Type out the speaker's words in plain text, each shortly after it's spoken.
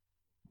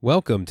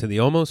Welcome to The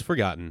Almost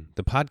Forgotten,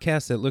 the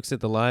podcast that looks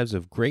at the lives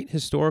of great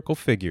historical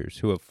figures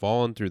who have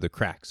fallen through the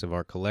cracks of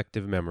our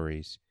collective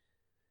memories.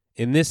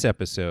 In this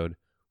episode,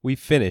 we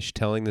finish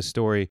telling the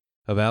story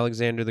of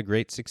Alexander the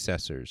Great's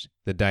successors,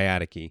 the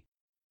Diadochi.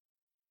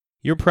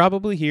 You're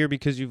probably here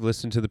because you've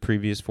listened to the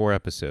previous 4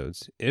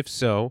 episodes. If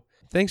so,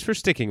 thanks for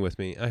sticking with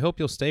me. I hope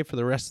you'll stay for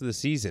the rest of the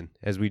season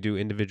as we do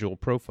individual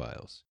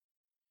profiles.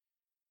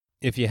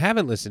 If you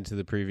haven't listened to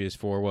the previous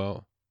 4,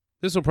 well,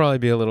 this will probably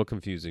be a little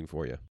confusing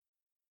for you.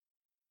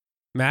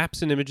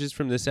 Maps and images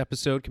from this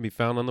episode can be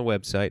found on the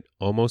website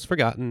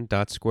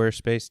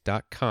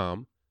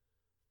almostforgotten.squarespace.com.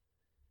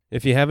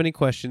 If you have any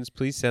questions,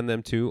 please send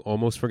them to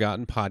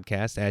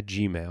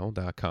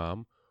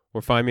almostforgottenpodcast@gmail.com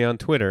or find me on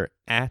Twitter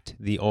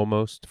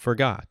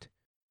 @thealmostforgot.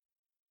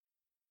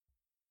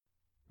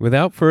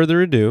 Without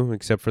further ado,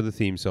 except for the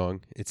theme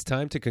song, it's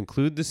time to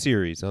conclude the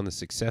series on the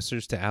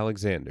successors to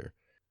Alexander.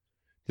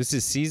 This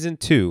is Season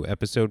 2,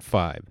 Episode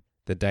 5,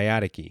 The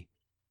Diadochi,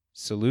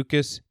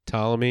 Seleucus,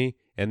 Ptolemy,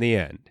 and the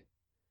End.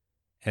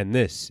 And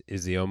this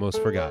is The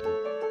Almost Forgotten.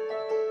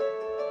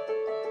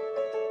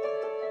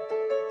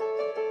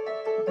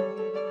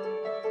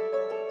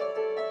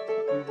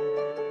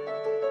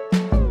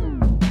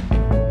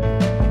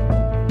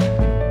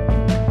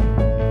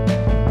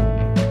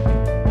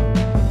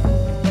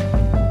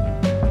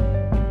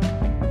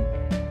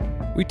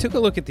 We took a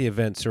look at the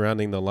events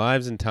surrounding the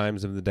lives and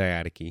times of the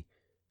Diadochi,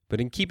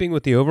 but in keeping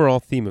with the overall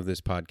theme of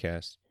this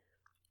podcast,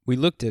 we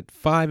looked at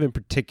 5 in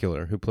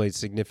particular who played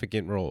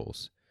significant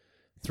roles.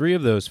 3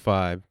 of those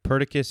 5,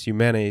 Perdiccas,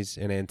 Eumenes,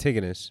 and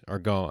Antigonus, are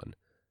gone,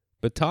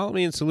 but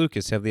Ptolemy and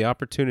Seleucus have the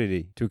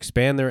opportunity to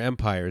expand their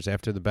empires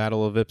after the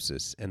Battle of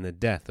Ipsus and the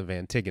death of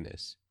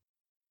Antigonus.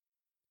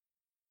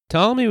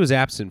 Ptolemy was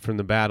absent from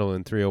the battle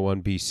in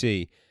 301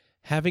 BC,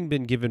 having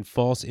been given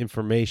false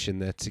information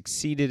that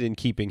succeeded in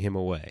keeping him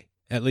away.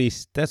 At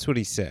least, that's what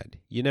he said.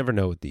 You never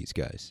know with these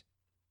guys.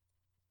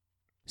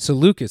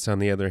 Seleucus, on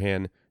the other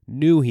hand,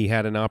 knew he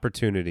had an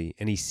opportunity,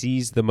 and he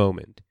seized the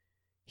moment.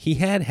 He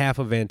had half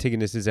of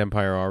Antigonus's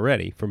empire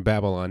already from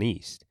Babylon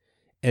East,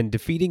 and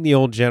defeating the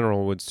old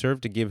general would serve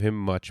to give him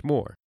much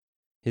more.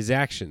 His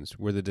actions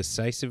were the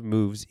decisive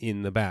moves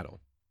in the battle.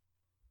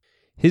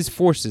 His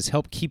forces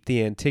helped keep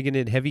the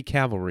Antigonid heavy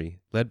cavalry,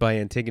 led by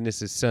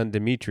Antigonus's son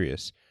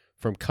Demetrius,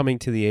 from coming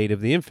to the aid of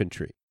the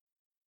infantry.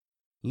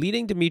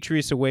 Leading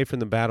Demetrius away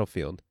from the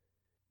battlefield,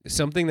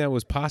 something that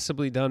was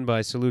possibly done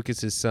by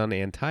Seleucus's son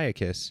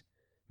Antiochus,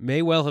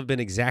 may well have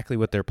been exactly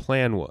what their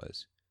plan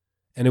was.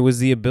 And it was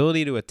the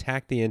ability to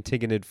attack the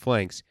Antigonid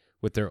flanks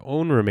with their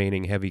own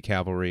remaining heavy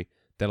cavalry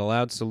that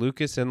allowed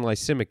Seleucus and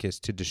Lysimachus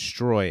to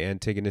destroy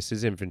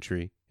Antigonus's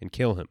infantry and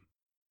kill him.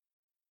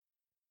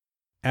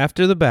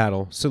 After the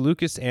battle,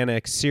 Seleucus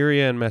annexed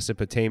Syria and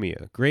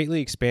Mesopotamia, greatly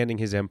expanding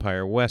his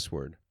empire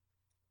westward.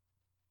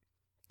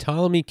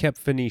 Ptolemy kept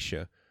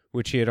Phoenicia,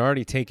 which he had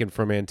already taken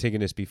from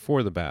Antigonus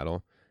before the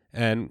battle,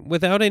 and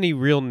without any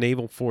real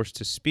naval force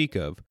to speak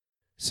of,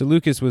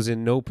 Seleucus was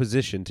in no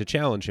position to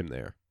challenge him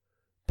there.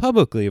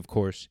 Publicly, of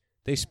course,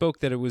 they spoke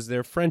that it was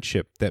their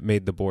friendship that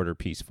made the border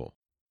peaceful.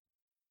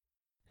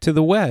 To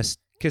the west,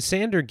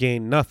 Cassander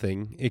gained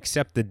nothing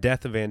except the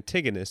death of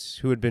Antigonus,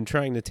 who had been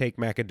trying to take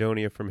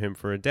Macedonia from him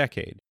for a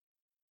decade.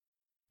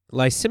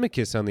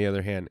 Lysimachus, on the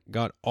other hand,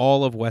 got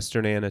all of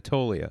western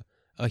Anatolia,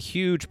 a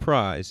huge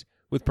prize,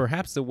 with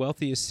perhaps the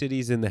wealthiest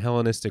cities in the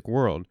Hellenistic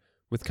world,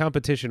 with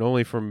competition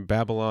only from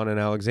Babylon and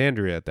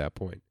Alexandria at that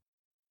point.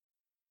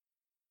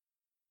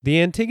 The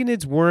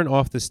Antigonids weren't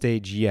off the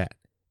stage yet,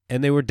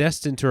 and they were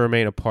destined to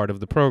remain a part of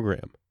the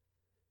program.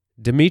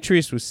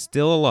 Demetrius was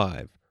still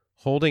alive,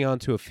 holding on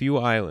to a few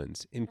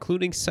islands,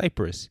 including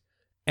Cyprus,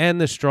 and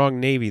the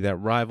strong navy that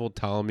rivaled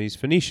Ptolemy's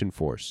Phoenician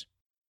force.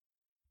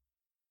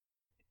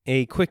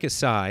 A quick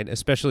aside,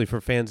 especially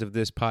for fans of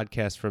this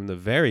podcast from the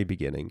very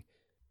beginning,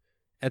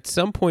 at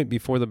some point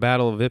before the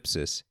Battle of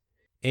Ipsus,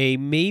 a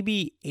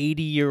maybe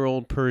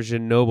 80-year-old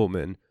Persian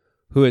nobleman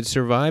who had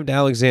survived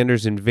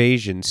Alexander's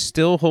invasion,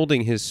 still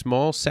holding his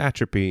small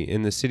satrapy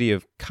in the city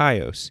of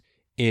Chios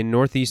in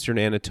northeastern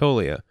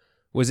Anatolia,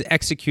 was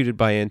executed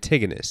by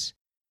Antigonus.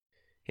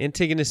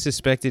 Antigonus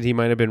suspected he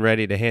might have been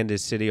ready to hand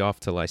his city off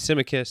to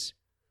Lysimachus.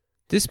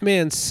 This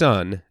man's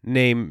son,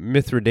 named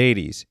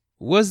Mithridates,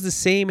 was the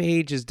same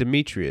age as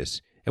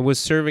Demetrius and was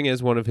serving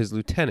as one of his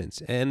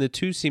lieutenants, and the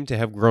two seemed to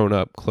have grown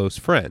up close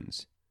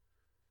friends.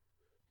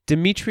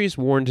 Demetrius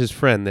warned his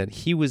friend that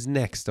he was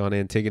next on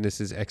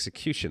Antigonus's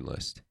execution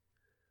list.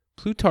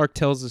 Plutarch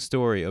tells the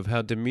story of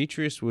how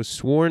Demetrius was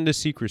sworn to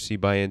secrecy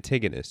by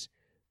Antigonus,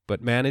 but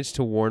managed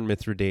to warn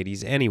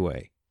Mithridates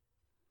anyway.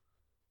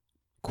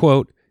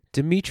 Quote,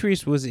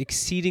 Demetrius was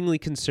exceedingly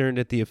concerned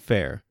at the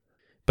affair,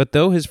 but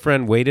though his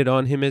friend waited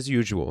on him as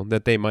usual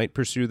that they might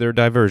pursue their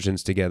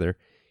diversions together,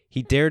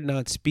 he dared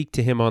not speak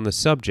to him on the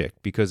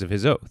subject because of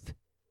his oath.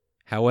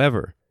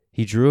 However,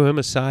 he drew him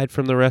aside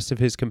from the rest of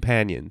his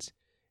companions,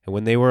 and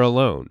when they were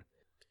alone,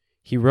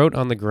 he wrote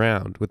on the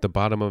ground with the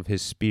bottom of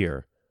his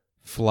spear,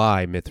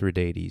 "Fly,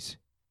 Mithridates."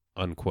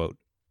 Unquote.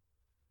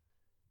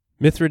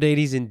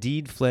 Mithridates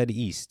indeed fled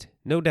east,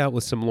 no doubt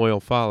with some loyal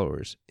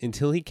followers,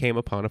 until he came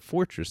upon a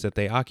fortress that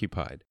they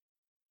occupied.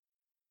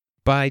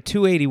 By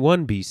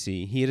 281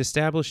 BC, he had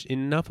established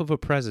enough of a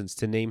presence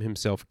to name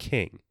himself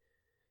king.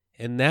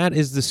 And that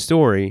is the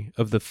story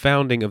of the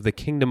founding of the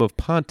kingdom of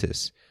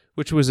Pontus,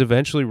 which was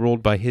eventually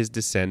ruled by his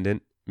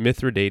descendant,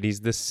 Mithridates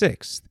VI,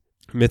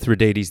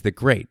 Mithridates the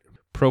Great,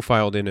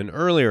 profiled in an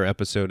earlier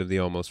episode of The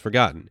Almost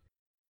Forgotten.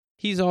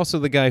 He's also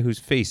the guy whose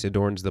face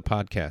adorns the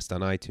podcast on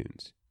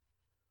iTunes.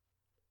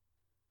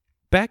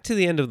 Back to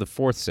the end of the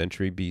 4th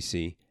century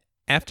BC,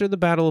 after the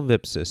Battle of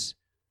Ipsus,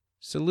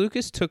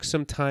 Seleucus took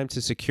some time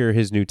to secure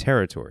his new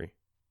territory.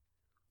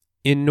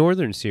 In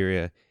northern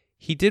Syria,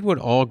 he did what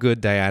all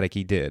good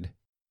Diadochi did.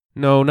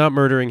 No, not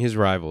murdering his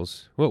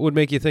rivals. What would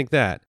make you think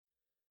that?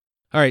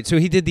 Alright, so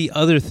he did the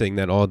other thing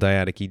that all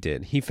Diadochi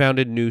did. He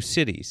founded new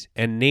cities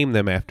and named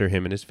them after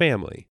him and his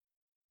family.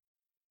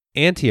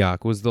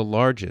 Antioch was the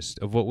largest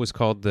of what was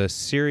called the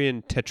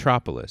Syrian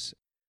Tetrapolis,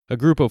 a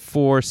group of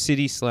 4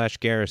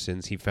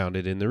 city/garrisons he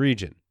founded in the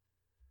region.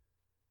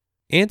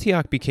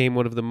 Antioch became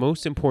one of the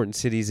most important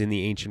cities in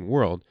the ancient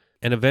world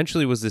and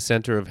eventually was the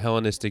center of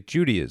Hellenistic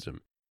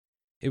Judaism.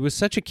 It was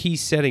such a key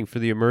setting for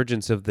the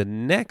emergence of the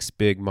next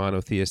big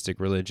monotheistic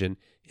religion,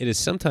 it is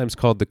sometimes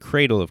called the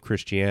cradle of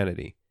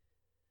Christianity.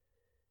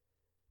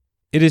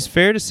 It is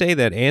fair to say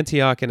that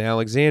Antioch and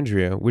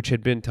Alexandria, which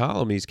had been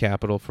Ptolemy's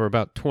capital for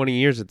about 20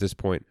 years at this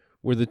point,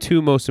 were the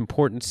 2 most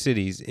important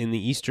cities in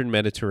the eastern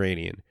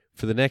Mediterranean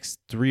for the next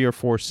 3 or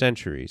 4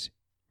 centuries,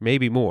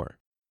 maybe more.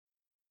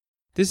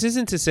 This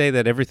isn't to say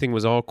that everything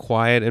was all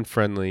quiet and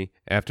friendly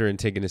after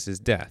Antigonus's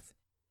death.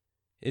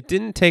 It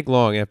didn't take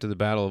long after the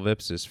Battle of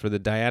Ipsus for the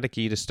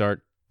Diadochi to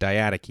start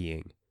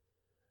Diadochiing.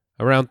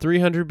 Around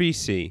 300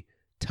 BC,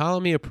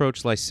 Ptolemy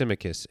approached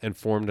Lysimachus and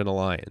formed an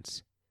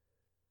alliance.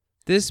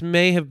 This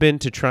may have been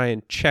to try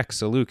and check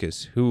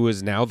Seleucus, who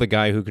was now the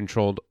guy who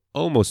controlled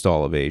almost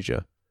all of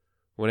Asia.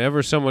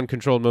 Whenever someone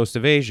controlled most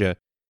of Asia,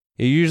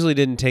 it usually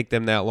didn't take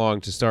them that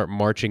long to start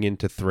marching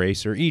into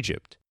Thrace or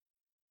Egypt.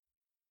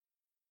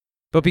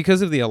 But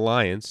because of the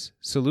alliance,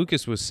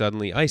 Seleucus was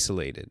suddenly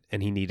isolated,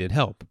 and he needed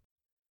help.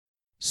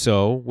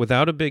 So,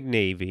 without a big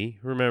navy,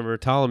 remember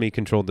Ptolemy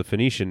controlled the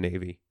Phoenician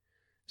navy,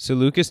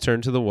 Seleucus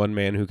turned to the one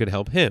man who could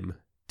help him,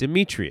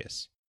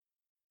 Demetrius.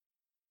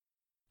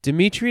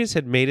 Demetrius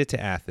had made it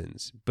to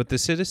Athens, but the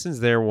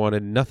citizens there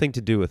wanted nothing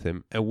to do with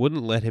him and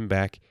wouldn't let him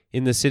back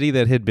in the city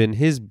that had been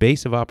his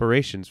base of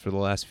operations for the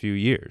last few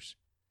years.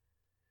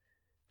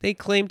 They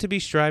claimed to be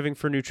striving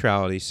for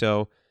neutrality,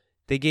 so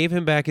they gave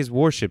him back his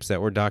warships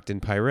that were docked in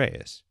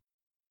Piraeus.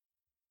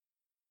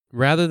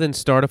 Rather than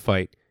start a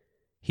fight,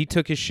 he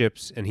took his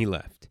ships and he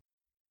left.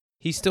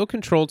 He still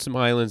controlled some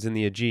islands in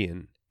the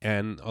Aegean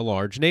and a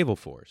large naval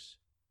force.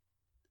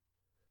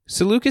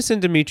 Seleucus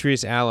and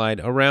Demetrius allied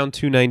around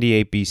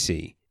 298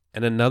 BC,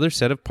 and another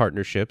set of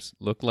partnerships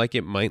looked like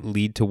it might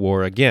lead to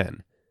war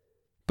again.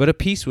 But a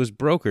peace was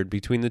brokered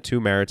between the 2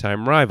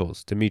 maritime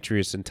rivals,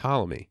 Demetrius and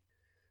Ptolemy.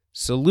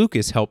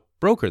 Seleucus helped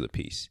broker the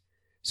peace,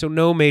 so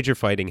no major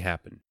fighting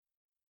happened.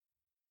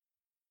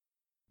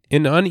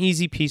 An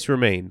uneasy peace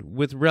remained,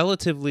 with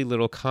relatively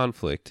little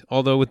conflict,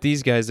 although with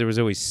these guys there was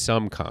always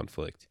some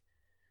conflict.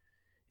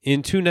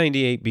 In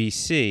 298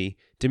 BC,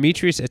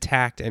 Demetrius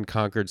attacked and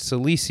conquered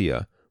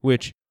Cilicia,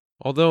 which,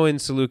 although in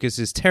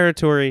Seleucus'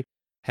 territory,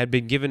 had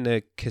been given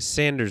to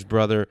Cassander's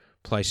brother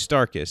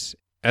Pleistarchus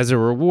as a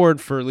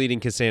reward for leading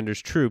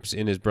Cassander's troops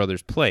in his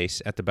brother's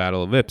place at the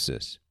Battle of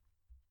Ipsus.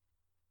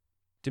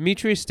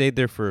 Demetrius stayed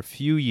there for a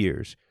few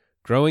years,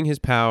 growing his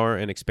power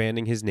and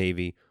expanding his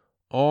navy,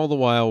 all the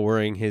while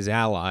worrying his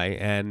ally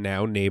and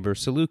now neighbor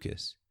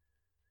Seleucus.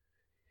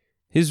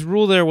 His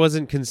rule there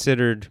wasn't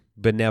considered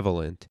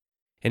benevolent,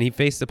 and he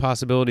faced the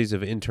possibilities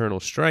of internal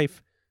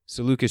strife,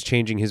 Seleucus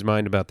changing his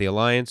mind about the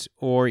alliance,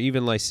 or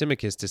even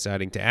Lysimachus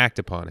deciding to act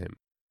upon him.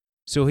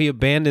 So he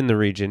abandoned the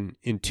region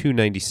in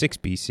 296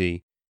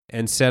 BC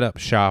and set up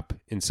shop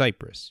in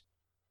Cyprus.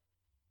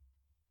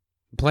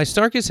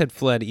 Pleistarchus had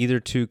fled either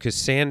to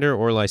Cassander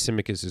or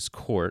Lysimachus'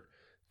 court.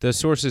 The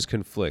sources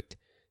conflict.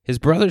 His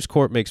brother's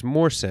court makes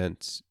more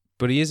sense,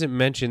 but he isn't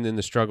mentioned in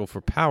the struggle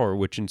for power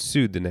which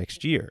ensued the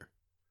next year.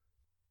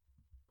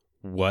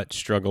 What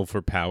struggle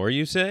for power,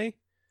 you say?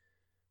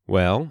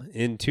 Well,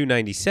 in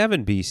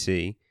 297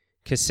 BC,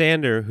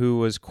 Cassander, who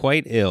was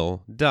quite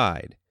ill,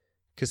 died.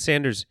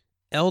 Cassander's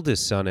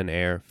eldest son and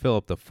heir,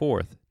 Philip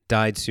IV,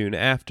 died soon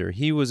after.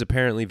 He was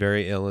apparently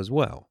very ill as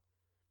well.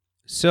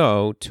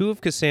 So, 2 of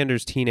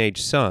Cassander's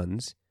teenage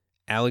sons,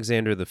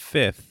 Alexander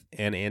V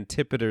and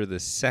Antipater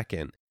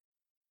II.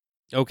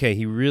 Okay,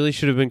 he really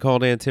should have been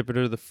called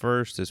Antipater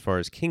I as far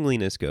as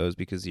kingliness goes,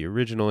 because the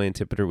original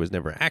Antipater was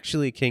never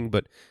actually a king,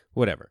 but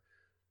whatever.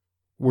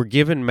 Were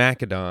given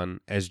Macedon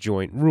as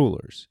joint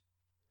rulers.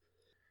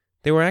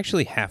 They were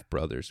actually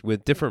half-brothers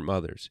with different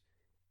mothers,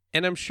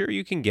 and I'm sure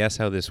you can guess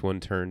how this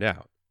one turned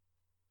out.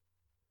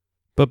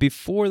 But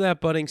before that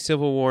budding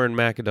civil war in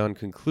Macedon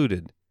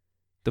concluded,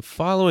 the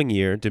following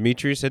year,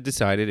 Demetrius had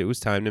decided it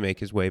was time to make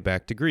his way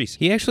back to Greece.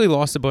 He actually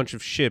lost a bunch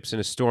of ships in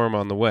a storm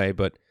on the way,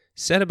 but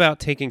set about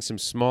taking some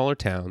smaller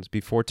towns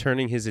before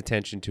turning his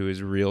attention to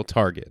his real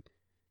target,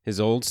 his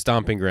old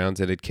stomping grounds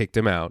that had kicked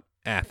him out,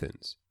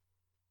 Athens.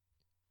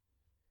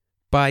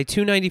 By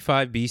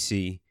 295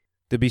 BC,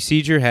 the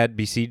besieger had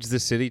besieged the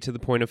city to the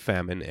point of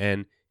famine,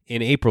 and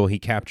in April he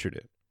captured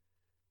it.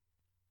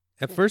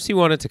 At first he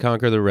wanted to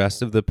conquer the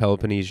rest of the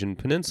Peloponnesian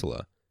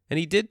Peninsula, and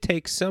he did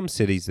take some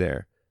cities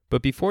there,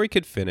 but before he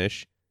could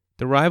finish,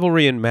 the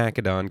rivalry in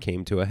Macedon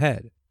came to a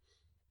head.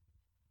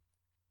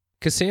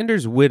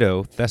 Cassander's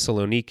widow,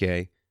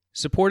 Thessalonike,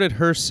 supported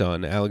her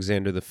son,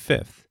 Alexander V,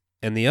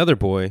 and the other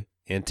boy,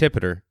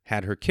 Antipater,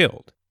 had her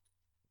killed.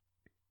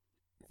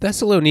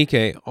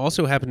 Thessalonike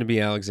also happened to be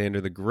Alexander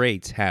the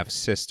Great's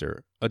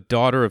half-sister, a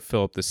daughter of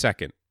Philip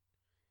II.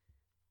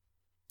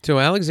 So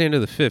Alexander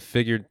V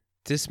figured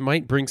this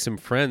might bring some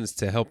friends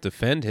to help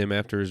defend him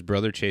after his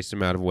brother chased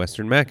him out of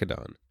western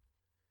Macedon.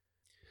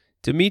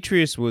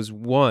 Demetrius was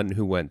one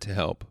who went to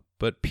help,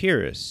 but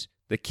Pyrrhus,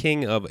 the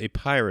king of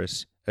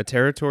Epirus, a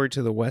territory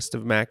to the west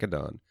of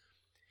Macedon,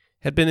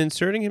 had been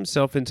inserting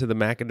himself into the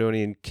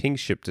Macedonian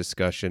kingship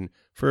discussion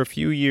for a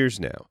few years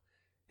now,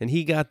 and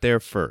he got there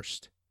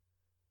first.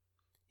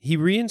 He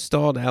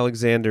reinstalled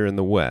Alexander in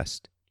the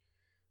west,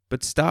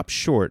 but stopped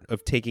short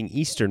of taking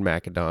eastern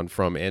Macedon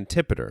from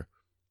Antipater,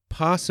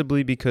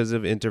 possibly because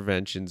of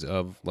interventions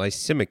of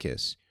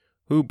Lysimachus,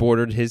 who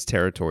bordered his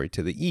territory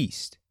to the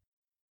east.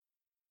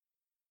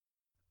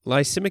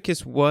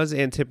 Lysimachus was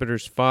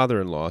Antipater's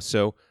father-in-law,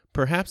 so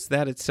perhaps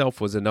that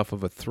itself was enough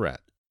of a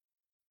threat.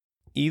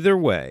 Either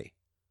way,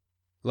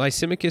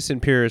 Lysimachus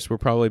and Pyrrhus were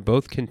probably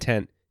both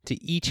content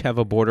to each have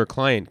a border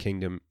client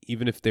kingdom,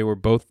 even if they were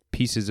both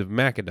pieces of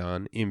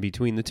Macedon in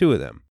between the two of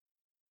them.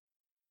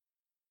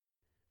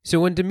 So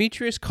when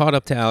Demetrius caught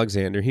up to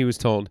Alexander, he was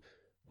told,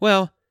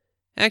 well,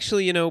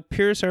 actually,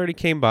 Pyrrhus already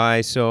came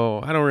by,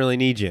 so I don't really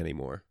need you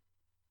anymore.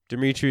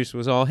 Demetrius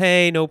was all,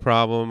 hey, no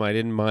problem, I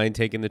didn't mind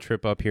taking the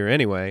trip up here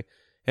anyway,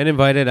 and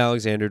invited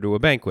Alexander to a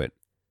banquet,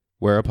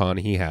 whereupon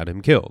he had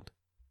him killed.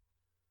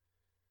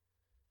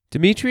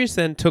 Demetrius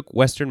then took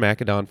western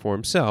Macedon for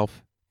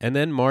himself, and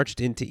then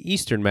marched into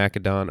eastern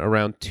Macedon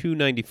around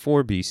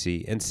 294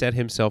 BC and set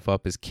himself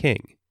up as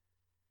king.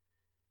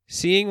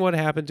 Seeing what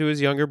happened to his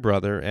younger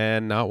brother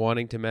and not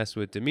wanting to mess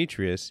with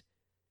Demetrius,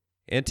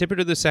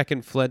 Antipater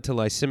II fled to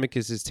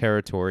Lysimachus'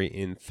 territory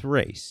in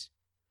Thrace.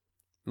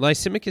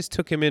 Lysimachus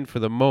took him in for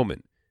the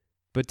moment,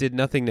 but did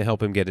nothing to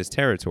help him get his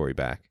territory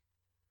back.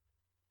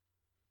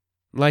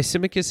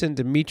 Lysimachus and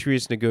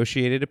Demetrius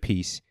negotiated a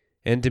peace,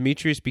 and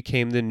Demetrius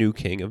became the new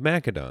king of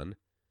Macedon.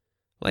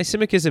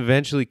 Lysimachus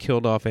eventually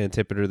killed off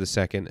Antipater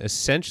II,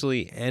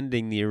 essentially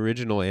ending the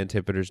original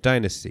Antipater's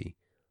dynasty,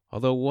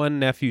 although one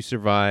nephew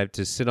survived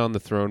to sit on the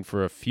throne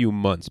for a few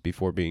months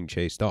before being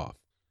chased off.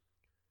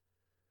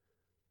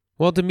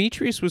 While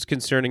Demetrius was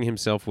concerning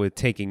himself with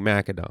taking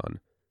Macedon,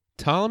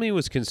 Ptolemy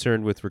was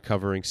concerned with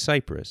recovering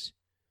Cyprus.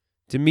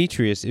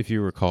 Demetrius, if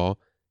you recall,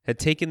 had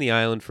taken the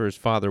island for his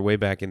father way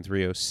back in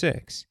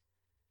 306.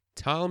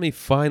 Ptolemy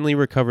finally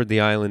recovered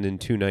the island in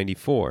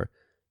 294,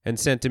 and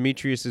sent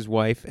Demetrius'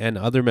 wife and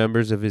other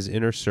members of his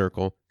inner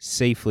circle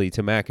safely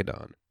to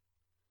Macedon.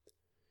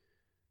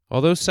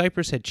 Although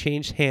Cyprus had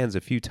changed hands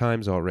a few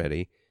times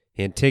already,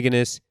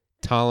 Antigonus,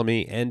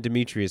 Ptolemy, and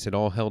Demetrius had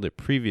all held it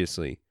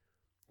previously,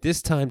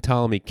 this time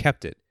Ptolemy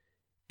kept it,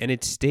 and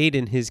it stayed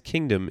in his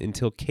kingdom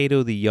until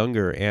Cato the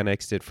Younger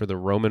annexed it for the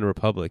Roman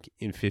Republic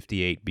in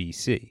 58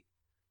 BC.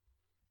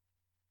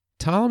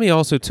 Ptolemy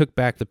also took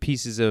back the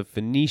pieces of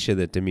Phoenicia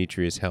that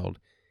Demetrius held,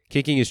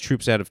 kicking his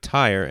troops out of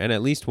Tyre and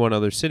at least one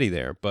other city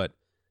there, but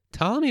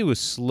Ptolemy was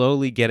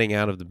slowly getting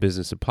out of the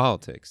business of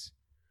politics.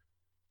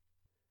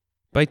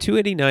 By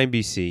 289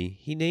 BC,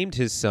 he named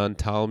his son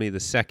Ptolemy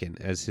II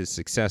as his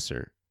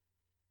successor,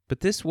 but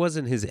this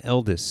wasn't his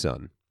eldest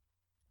son.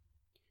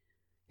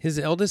 His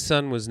eldest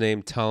son was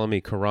named Ptolemy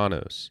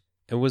Karanos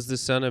and was the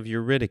son of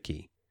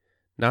Eurydice,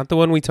 not the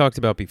one we talked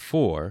about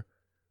before,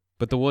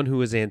 but the one who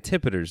was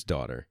Antipater's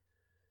daughter.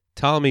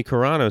 Ptolemy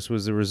Karanos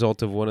was the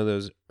result of one of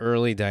those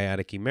early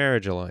Diadochi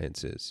marriage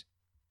alliances.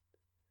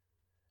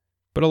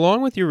 But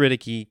along with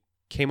Eurydice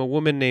came a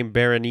woman named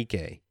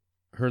Berenike,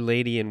 her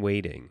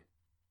lady-in-waiting.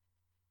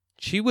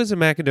 She was a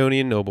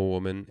Macedonian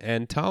noblewoman,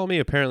 and Ptolemy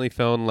apparently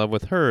fell in love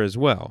with her as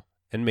well,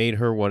 and made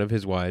her one of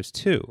his wives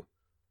too.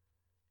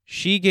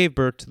 She gave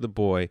birth to the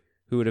boy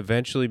who would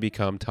eventually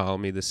become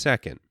Ptolemy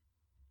II.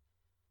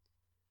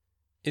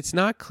 It's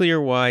not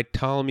clear why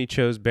Ptolemy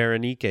chose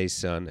Berenike's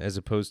son as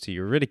opposed to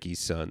Eurydice's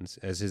sons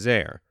as his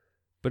heir,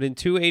 but in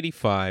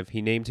 285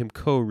 he named him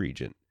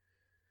co-regent.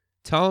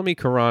 Ptolemy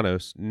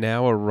Karanos,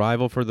 now a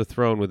rival for the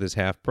throne with his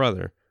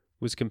half-brother,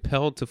 was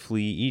compelled to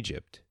flee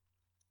Egypt.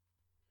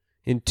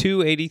 In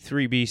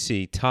 283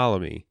 BC,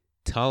 Ptolemy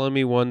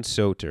I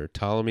Soter,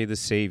 Ptolemy the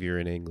Savior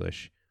in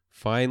English,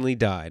 finally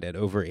died at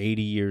over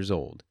 80 years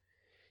old.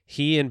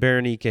 He and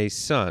Berenike's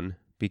son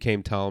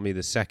became Ptolemy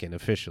II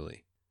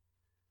officially.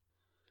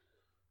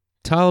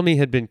 Ptolemy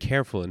had been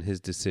careful in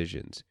his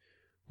decisions.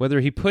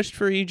 Whether he pushed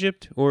for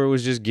Egypt or it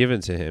was just given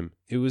to him,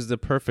 it was the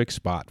perfect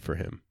spot for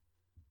him.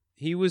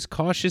 He was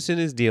cautious in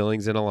his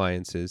dealings and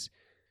alliances,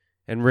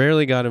 and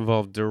rarely got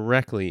involved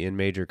directly in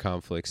major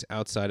conflicts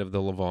outside of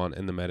the Levant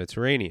and the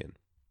Mediterranean.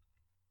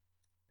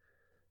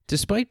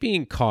 Despite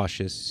being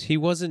cautious, he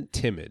wasn't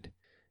timid,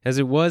 as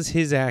it was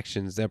his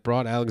actions that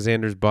brought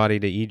Alexander's body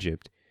to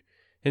Egypt,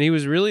 and he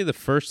was really the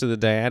first of the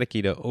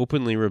Diadochi to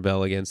openly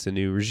rebel against the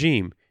new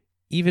regime,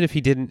 even if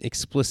he didn't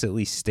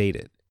explicitly state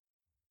it.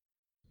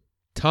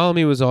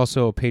 Ptolemy was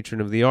also a patron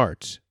of the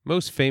arts,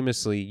 most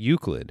famously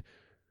Euclid.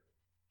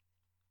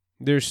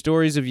 There's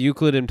stories of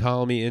Euclid and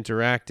Ptolemy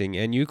interacting,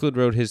 and Euclid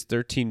wrote his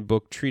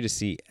 13-book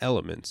treatise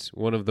Elements,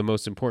 one of the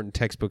most important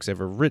textbooks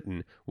ever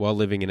written while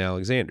living in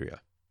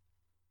Alexandria.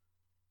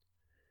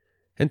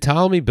 And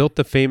Ptolemy built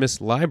the famous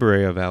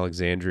Library of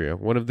Alexandria,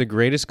 one of the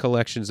greatest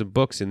collections of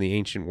books in the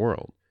ancient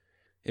world.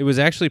 It was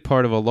actually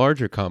part of a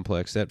larger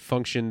complex that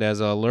functioned as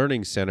a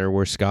learning center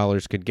where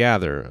scholars could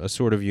gather, a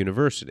sort of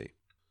university.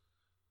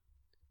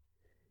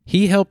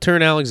 He helped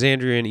turn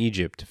Alexandria in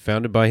Egypt,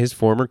 founded by his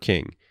former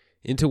king,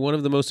 into one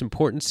of the most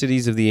important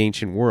cities of the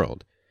ancient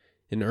world,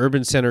 an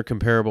urban center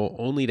comparable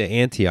only to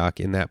Antioch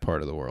in that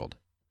part of the world.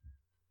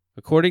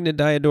 According to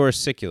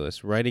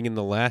Diadochi, writing in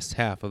the last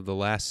half of the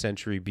last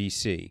century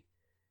BC,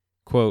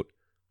 quote,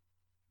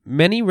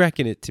 "Many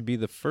reckon it to be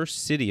the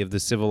first city of the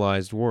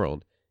civilized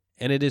world,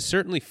 and it is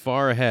certainly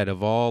far ahead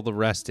of all the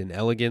rest in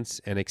elegance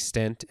and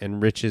extent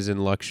and riches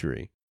and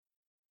luxury.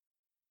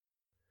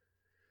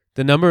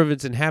 The number of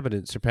its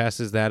inhabitants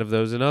surpasses that of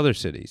those in other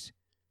cities.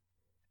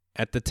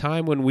 At the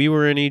time when we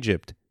were in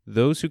Egypt,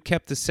 those who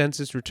kept the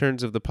census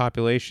returns of the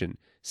population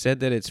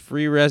said that its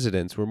free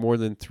residents were more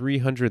than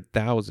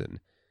 300,000,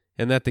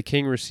 and that the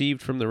king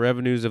received from the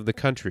revenues of the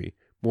country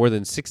more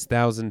than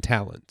 6,000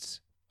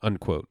 talents."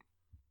 Unquote.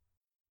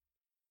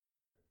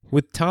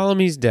 With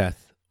Ptolemy's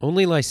death,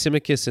 only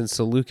Lysimachus and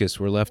Seleucus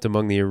were left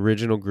among the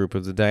original group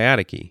of the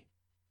Diadochi.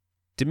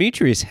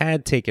 Demetrius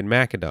had taken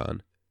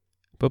Macedon,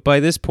 but by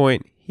this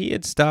point he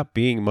had stopped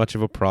being much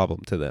of a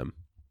problem to them.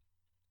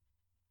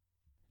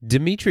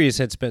 Demetrius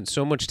had spent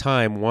so much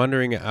time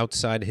wandering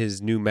outside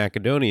his new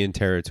Macedonian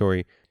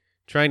territory,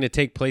 trying to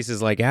take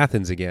places like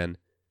Athens again,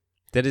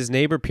 that his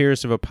neighbor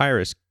Pyrrhus of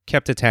Epirus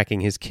kept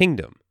attacking his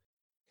kingdom.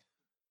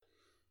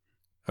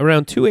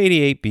 Around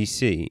 288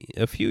 BC,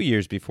 a few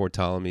years before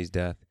Ptolemy's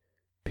death,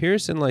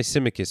 Pyrrhus and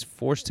Lysimachus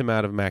forced him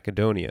out of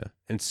Macedonia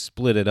and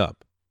split it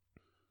up.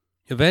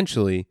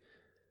 Eventually,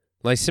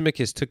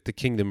 Lysimachus took the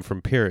kingdom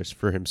from Pyrrhus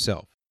for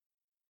himself.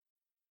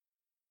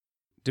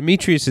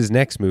 Demetrius'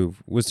 next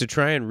move was to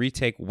try and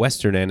retake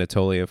western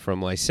Anatolia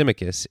from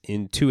Lysimachus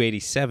in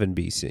 287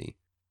 BC.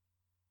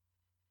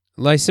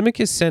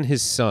 Lysimachus sent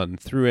his son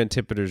through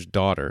Antipater's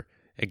daughter,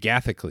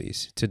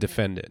 Agathocles, to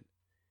defend it.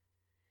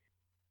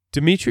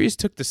 Demetrius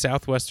took the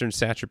southwestern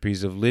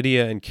satrapies of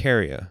Lydia and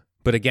Caria,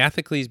 but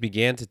Agathocles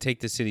began to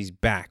take the cities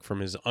back from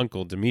his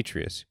uncle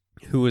Demetrius,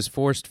 who was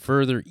forced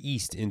further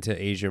east into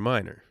Asia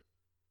Minor.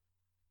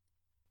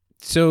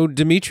 So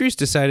Demetrius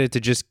decided to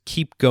just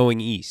keep going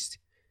east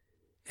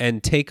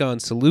and take on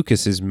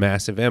Seleucus'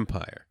 massive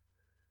empire.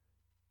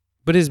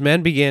 But his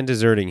men began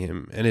deserting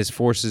him, and his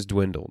forces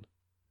dwindled.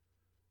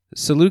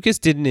 Seleucus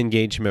didn't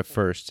engage him at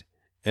first,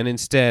 and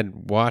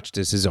instead watched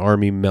as his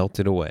army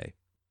melted away.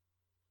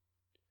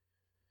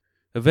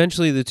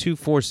 Eventually, the two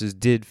forces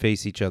did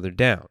face each other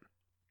down.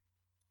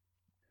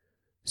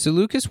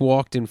 Seleucus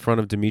walked in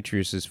front of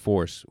Demetrius'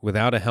 force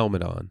without a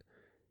helmet on,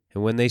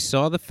 and when they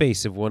saw the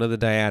face of one of the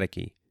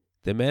Diadochi,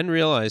 the men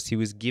realized he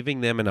was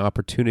giving them an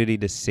opportunity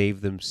to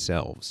save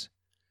themselves.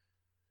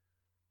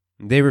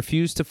 They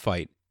refused to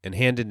fight and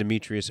handed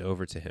Demetrius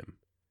over to him.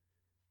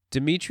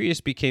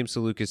 Demetrius became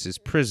Seleucus'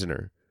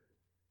 prisoner,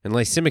 and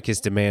Lysimachus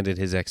demanded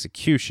his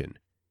execution,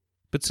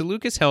 but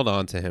Seleucus held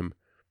on to him,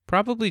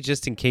 probably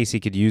just in case he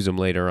could use him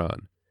later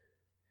on.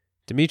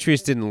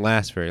 Demetrius didn't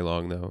last very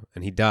long, though,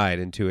 and he died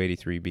in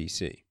 283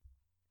 BC.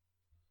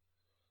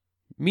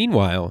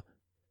 Meanwhile,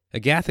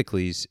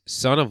 Agathocles,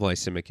 son of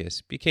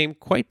Lysimachus, became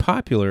quite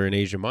popular in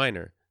Asia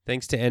Minor,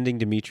 thanks to ending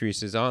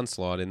Demetrius'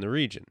 onslaught in the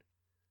region.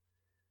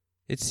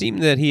 It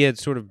seemed that he had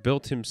sort of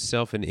built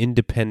himself an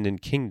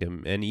independent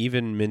kingdom and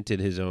even minted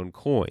his own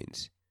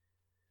coins.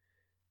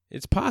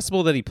 It's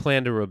possible that he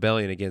planned a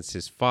rebellion against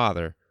his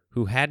father,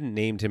 who hadn't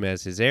named him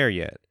as his heir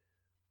yet.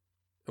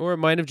 Or it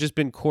might have just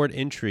been court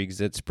intrigues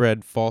that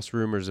spread false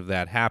rumors of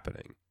that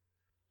happening.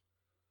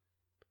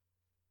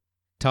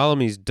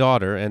 Ptolemy's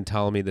daughter and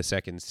Ptolemy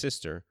II's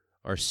sister,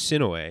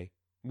 Arsinoe,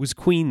 was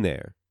queen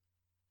there.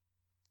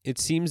 It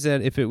seems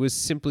that if it was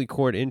simply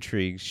court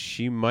intrigues,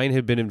 she might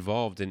have been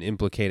involved in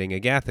implicating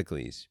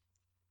Agathocles.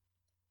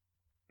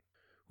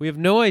 We have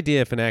no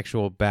idea if an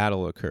actual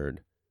battle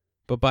occurred,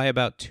 but by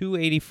about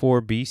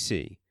 284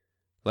 BC,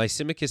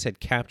 Lysimachus had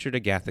captured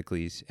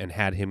Agathocles and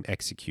had him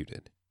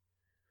executed.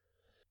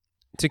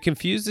 To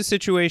confuse the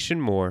situation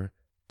more,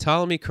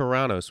 Ptolemy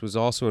Keranos was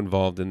also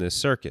involved in this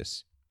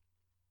circus.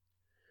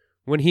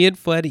 When he had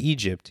fled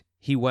Egypt,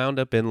 he wound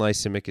up in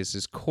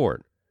Lysimachus'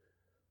 court.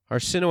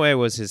 Arsinoe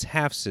was his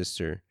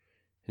half-sister,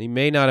 and he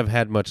may not have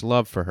had much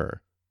love for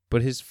her,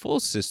 but his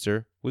full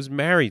sister was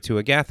married to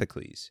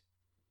Agathocles.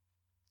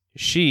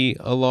 She,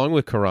 along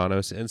with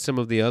Keranos and some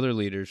of the other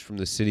leaders from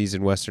the cities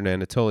in western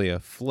Anatolia,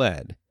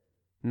 fled,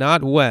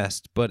 not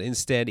west, but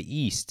instead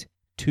east,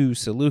 to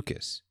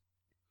Seleucus.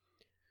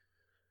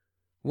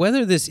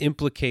 Whether this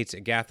implicates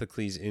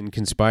Agathocles in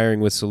conspiring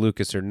with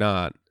Seleucus or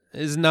not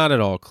is not at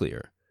all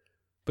clear.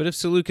 But if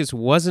Seleucus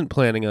wasn't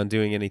planning on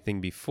doing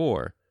anything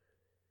before,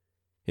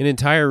 an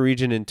entire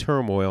region in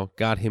turmoil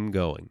got him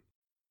going.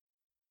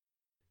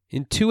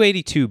 In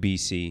 282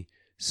 BC,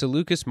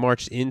 Seleucus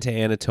marched into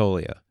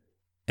Anatolia,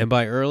 and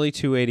by early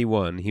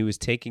 281 he was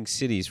taking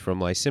cities from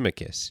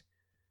Lysimachus.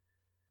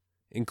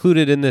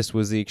 Included in this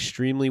was the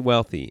extremely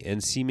wealthy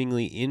and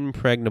seemingly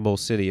impregnable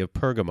city of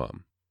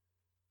Pergamum.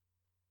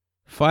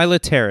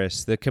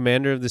 Philoterus, the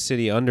commander of the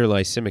city under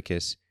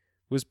Lysimachus,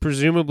 was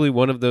presumably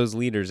one of those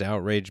leaders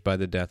outraged by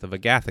the death of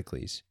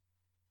Agathocles,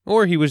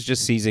 or he was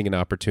just seizing an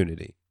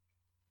opportunity.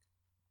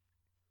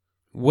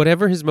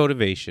 Whatever his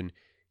motivation,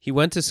 he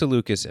went to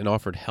Seleucus and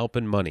offered help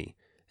and money,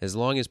 as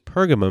long as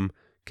Pergamum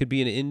could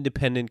be an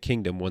independent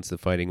kingdom once the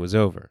fighting was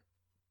over.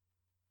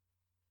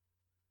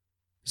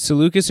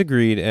 Seleucus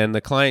agreed, and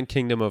the client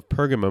kingdom of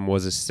Pergamum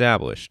was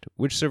established,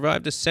 which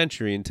survived a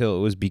century until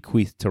it was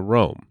bequeathed to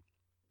Rome,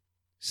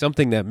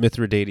 something that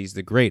Mithridates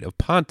the Great of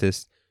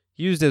Pontus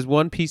used as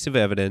one piece of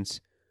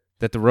evidence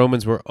that the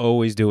Romans were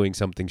always doing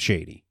something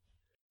shady.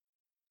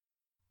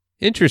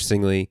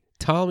 Interestingly,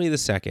 Ptolemy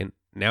II,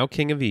 now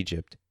king of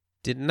Egypt,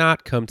 did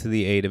not come to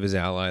the aid of his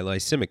ally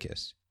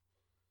Lysimachus.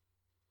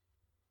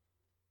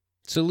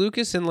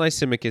 Seleucus and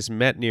Lysimachus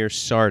met near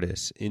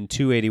Sardis in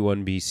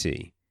 281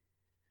 BC.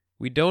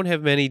 We don't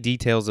have many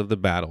details of the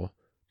battle,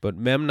 but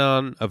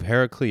Memnon of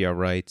Heraclea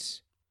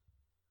writes,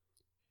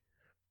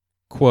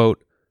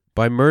 quote,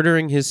 "By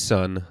murdering his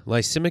son,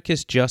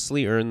 Lysimachus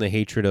justly earned the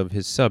hatred of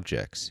his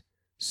subjects.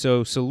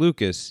 So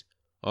Seleucus,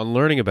 on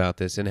learning about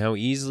this and how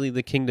easily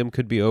the kingdom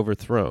could be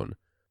overthrown,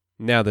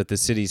 now that the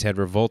cities had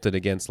revolted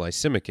against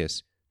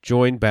Lysimachus,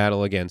 joined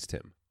battle against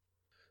him.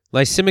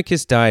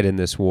 Lysimachus died in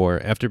this war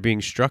after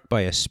being struck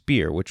by a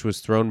spear which was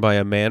thrown by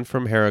a man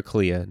from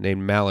Heraclea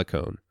named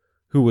Malachon,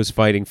 who was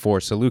fighting for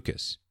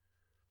Seleucus.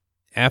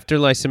 After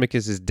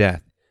Lysimachus'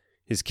 death,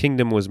 his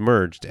kingdom was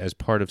merged as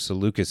part of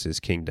Seleucus'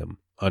 kingdom."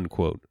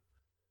 Unquote.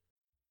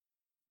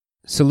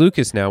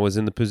 Seleucus now was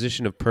in the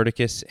position of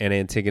Perdiccas and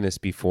Antigonus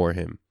before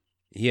him.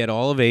 He had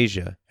all of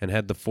Asia and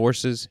had the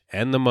forces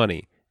and the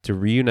money to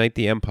reunite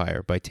the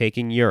empire by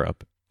taking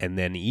Europe and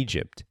then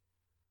Egypt.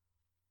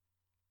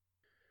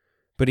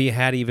 But he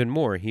had even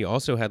more. He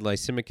also had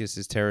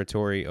Lysimachus'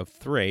 territory of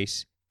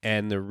Thrace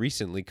and the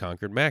recently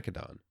conquered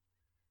Macedon.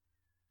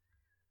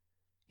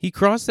 He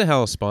crossed the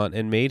Hellespont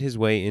and made his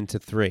way into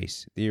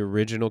Thrace, the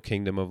original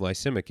kingdom of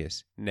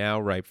Lysimachus, now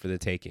ripe for the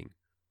taking.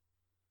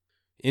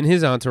 In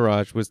his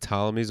entourage was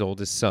Ptolemy's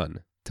oldest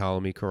son,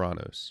 Ptolemy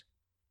Keranos.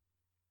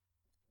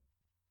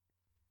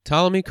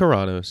 Ptolemy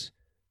Keranos,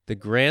 the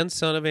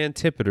grandson of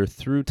Antipater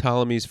through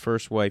Ptolemy's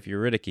first wife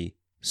Eurydice,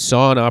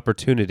 saw an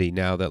opportunity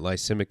now that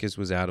Lysimachus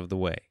was out of the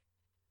way.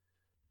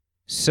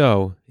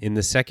 So, in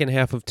the second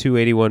half of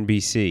 281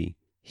 BC,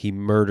 he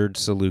murdered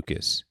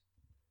Seleucus.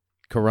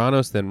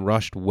 Keranos then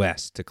rushed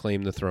west to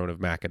claim the throne of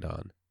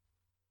Macedon.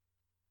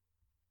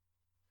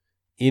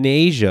 In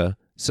Asia,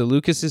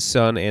 Seleucus'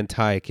 son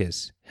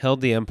Antiochus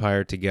held the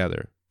empire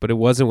together, but it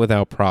wasn't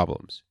without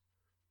problems.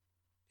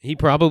 He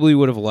probably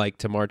would have liked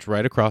to march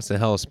right across the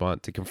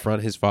Hellespont to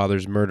confront his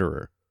father's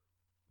murderer,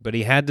 but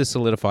he had to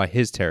solidify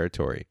his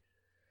territory,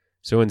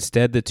 so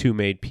instead the two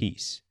made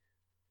peace.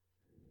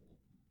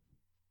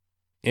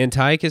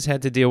 Antiochus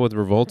had to deal with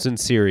revolts in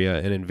Syria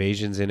and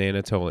invasions in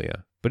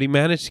Anatolia, but he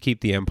managed to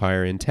keep the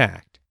empire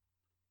intact.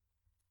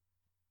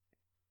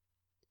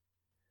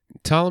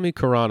 Ptolemy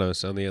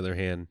Keranos, on the other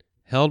hand,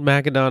 held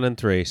Macedon and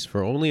Thrace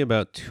for only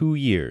about 2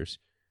 years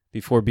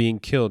before being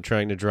killed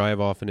trying to drive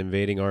off an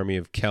invading army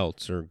of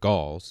Celts or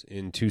Gauls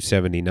in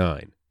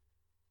 279.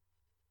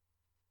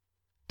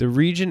 The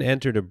region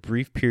entered a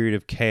brief period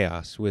of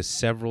chaos with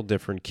several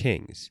different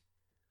kings.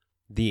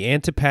 The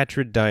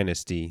Antipatrid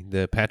dynasty,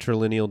 the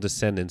patrilineal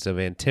descendants of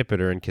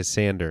Antipater and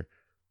Cassander,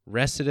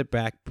 wrested it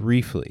back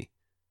briefly,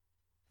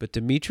 but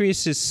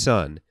Demetrius'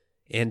 son,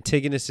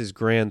 Antigonus'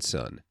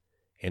 grandson,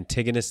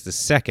 Antigonus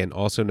II,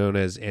 also known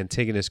as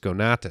Antigonus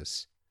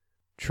Gonatas,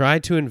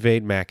 tried to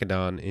invade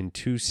Macedon in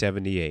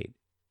 278.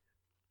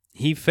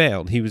 He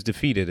failed. He was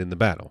defeated in the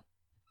battle.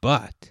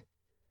 But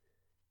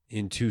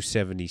in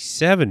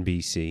 277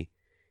 BC,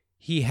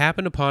 he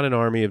happened upon an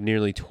army of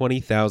nearly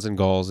 20,000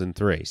 Gauls in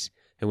Thrace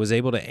and was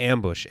able to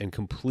ambush and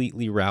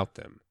completely rout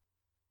them.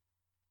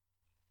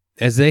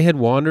 As they had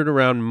wandered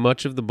around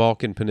much of the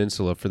Balkan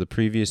Peninsula for the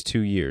previous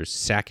 2 years,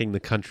 sacking the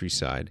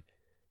countryside,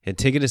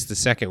 Antigonus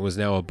II was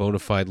now a bona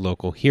fide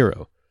local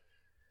hero.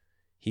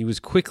 He was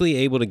quickly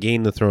able to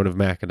gain the throne of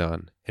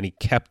Macedon, and he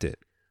kept it,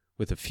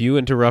 with a few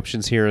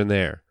interruptions here and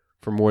there,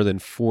 for more than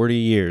 40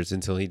 years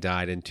until he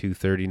died in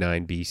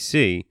 239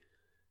 BC,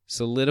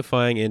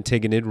 solidifying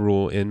Antigonid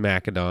rule in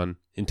Macedon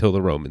until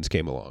the Romans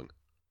came along.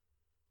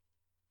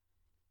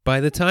 By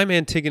the time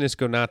Antigonus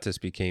Gonatas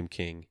became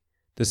king,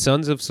 the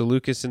sons of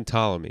Seleucus and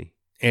Ptolemy,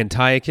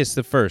 Antiochus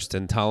I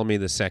and Ptolemy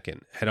II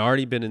had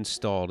already been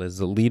installed as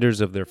the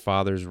leaders of their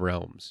fathers'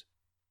 realms.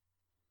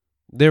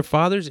 Their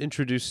fathers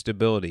introduced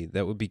stability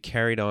that would be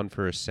carried on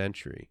for a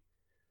century.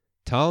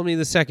 Ptolemy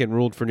II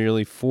ruled for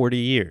nearly 40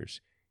 years.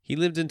 He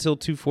lived until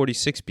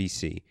 246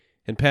 BC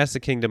and passed the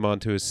kingdom on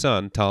to his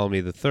son, Ptolemy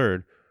III,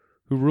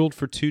 who ruled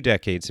for 2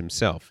 decades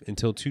himself,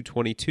 until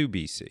 222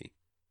 BC.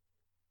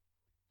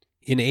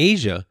 In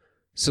Asia,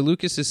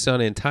 Seleucus'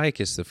 son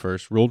Antiochus I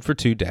ruled for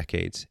 2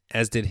 decades,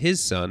 as did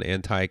his son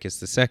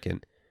Antiochus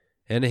II,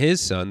 and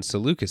his son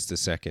Seleucus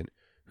II,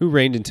 who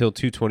reigned until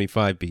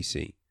 225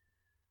 BC.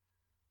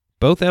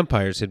 Both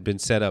empires had been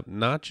set up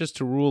not just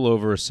to rule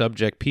over a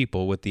subject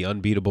people with the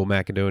unbeatable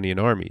Macedonian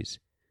armies.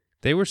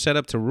 They were set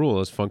up to rule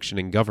as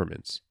functioning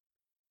governments.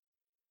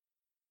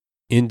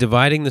 In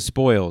Dividing the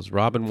Spoils,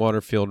 Robin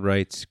Waterfield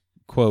writes,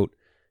 quote,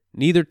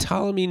 "Neither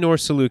Ptolemy nor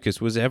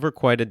Seleucus was ever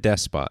quite a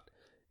despot,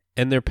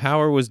 and their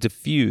power was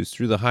diffused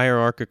through the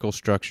hierarchical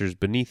structures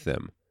beneath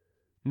them.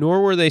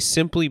 Nor were they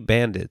simply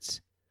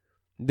bandits.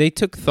 They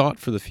took thought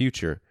for the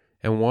future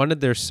and wanted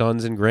their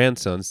sons and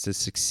grandsons to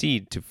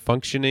succeed to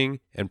functioning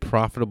and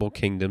profitable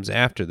kingdoms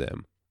after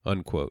them."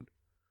 Unquote.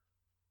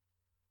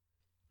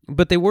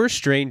 But they were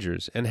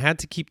strangers and had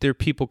to keep their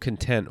people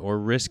content or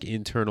risk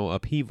internal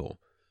upheaval.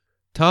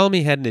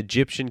 Ptolemy had an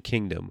Egyptian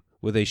kingdom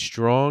with a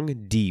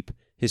strong, deep,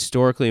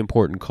 historically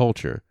important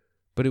culture,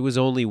 but it was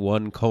only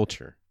one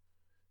culture.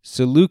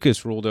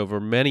 Seleucus ruled over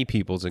many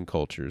peoples and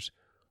cultures,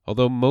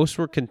 although most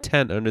were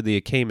content under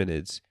the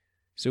Achaemenids,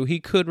 so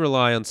he could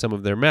rely on some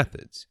of their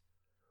methods.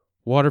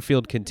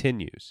 Waterfield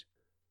continues,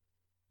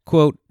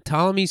 quote,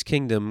 "Ptolemy's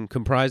kingdom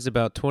comprised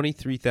about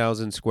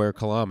 23,000 square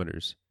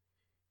kilometers,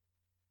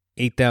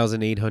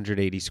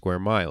 8,880 square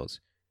miles,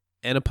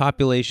 and a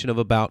population of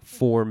about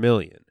 4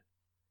 million.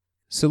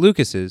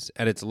 Seleucus's,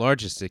 at its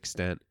largest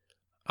extent,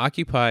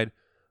 occupied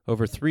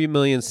over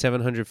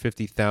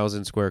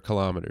 3,750,000 square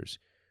kilometers,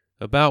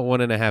 about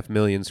 1.5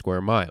 million square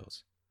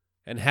miles,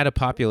 and had a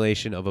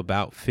population of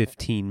about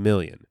 15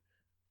 million.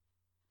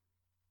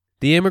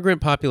 The immigrant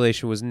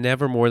population was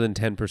never more than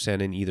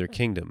 10% in either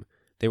kingdom.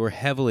 They were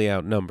heavily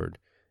outnumbered,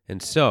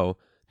 and so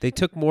they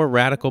took more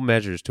radical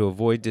measures to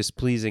avoid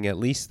displeasing at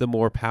least the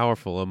more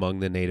powerful among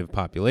the native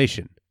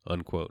population."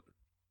 Unquote.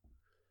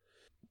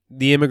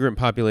 The immigrant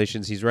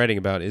populations he's writing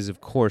about is,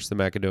 of course, the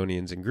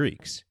Macedonians and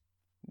Greeks.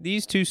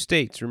 These 2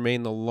 states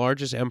remained the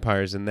largest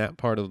empires in that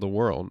part of the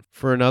world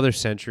for another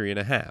century and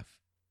a half.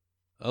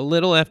 A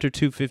little after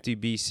 250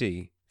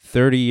 BC,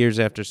 30 years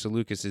after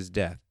Seleucus'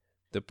 death,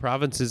 the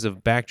provinces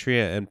of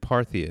Bactria and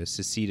Parthia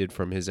seceded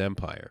from his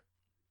empire.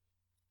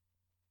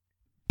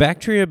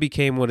 Bactria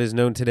became what is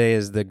known today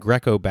as the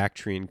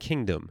Greco-Bactrian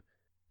Kingdom.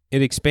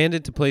 It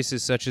expanded to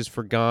places such as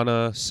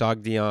Fergana,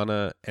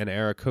 Sogdiana, and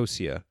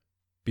Arachosia,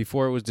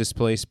 before it was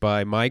displaced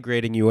by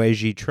migrating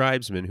Yuezhi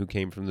tribesmen who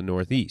came from the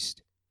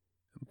northeast.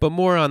 But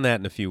more on that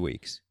in a few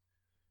weeks.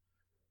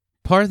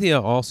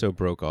 Parthia also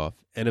broke off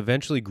and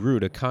eventually grew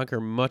to conquer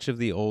much of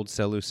the old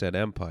Seleucid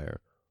Empire,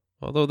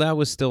 although that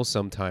was still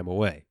some time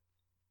away.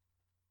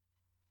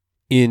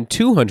 In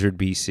 200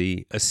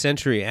 BC, a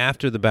century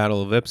after the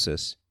Battle of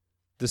Ipsus,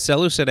 the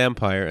Seleucid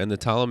Empire and the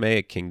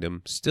Ptolemaic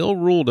Kingdom still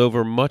ruled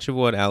over much of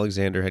what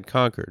Alexander had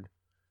conquered.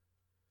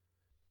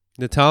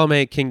 The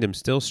Ptolemaic Kingdom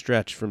still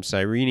stretched from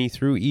Cyrene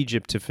through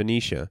Egypt to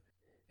Phoenicia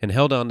and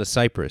held on to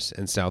Cyprus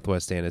and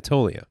southwest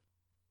Anatolia.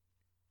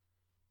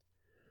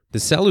 The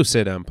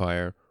Seleucid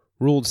Empire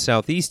ruled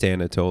southeast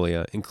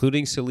Anatolia,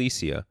 including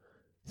Cilicia,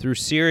 through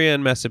Syria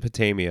and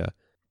Mesopotamia,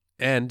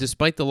 and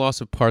despite the loss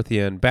of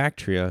Parthia and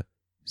Bactria,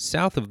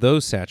 south of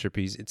those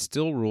satrapies it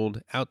still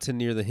ruled out to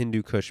near the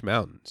Hindu Kush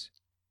Mountains.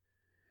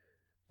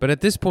 But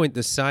at this point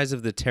the size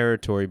of the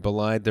territory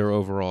belied their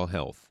overall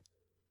health.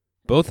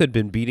 Both had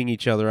been beating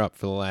each other up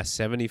for the last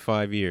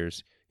 75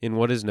 years in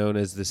what is known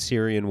as the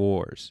Syrian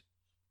Wars.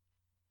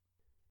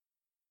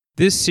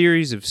 This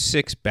series of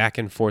 6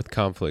 back-and-forth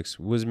conflicts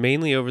was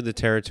mainly over the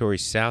territory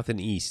south and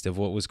east of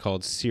what was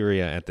called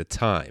Syria at the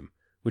time,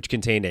 which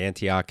contained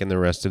Antioch and the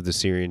rest of the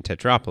Syrian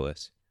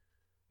Tetropolis.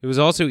 It was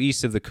also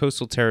east of the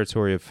coastal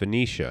territory of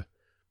Phoenicia,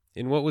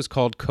 in what was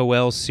called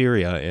Coel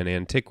Syria in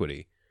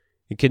antiquity.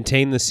 It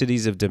contained the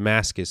cities of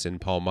Damascus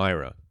and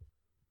Palmyra.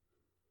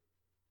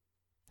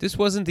 This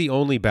wasn't the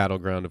only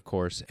battleground, of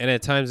course, and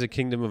at times the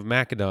kingdom of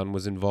Macedon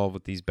was involved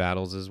with these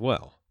battles as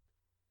well.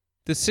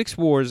 The 6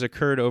 wars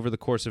occurred over the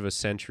course of a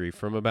century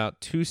from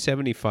about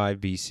 275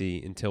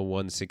 BC until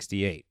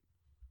 168.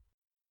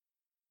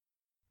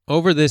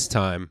 Over this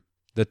time,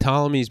 the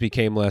Ptolemies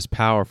became less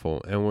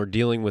powerful and were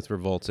dealing with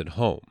revolts at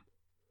home.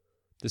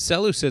 The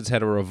Seleucids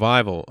had a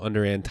revival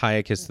under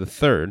Antiochus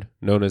III,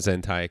 known as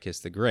Antiochus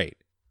the Great.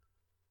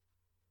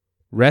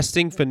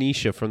 Wresting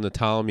Phoenicia from the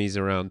Ptolemies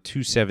around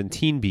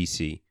 217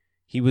 BC,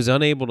 he was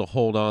unable to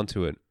hold on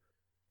to it,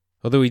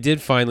 although he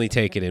did finally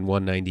take it in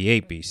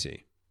 198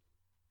 BC.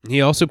 He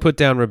also put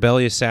down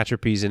rebellious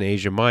satrapies in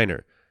Asia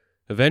Minor,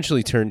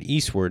 eventually turned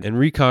eastward and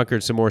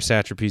reconquered some more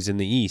satrapies in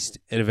the east,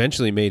 and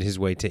eventually made his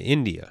way to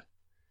India.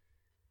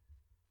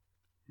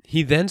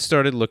 He then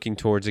started looking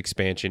towards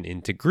expansion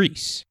into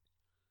Greece.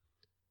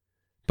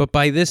 But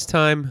by this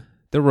time,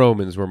 the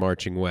Romans were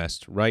marching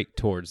west, right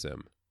towards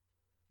them.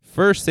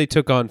 First, they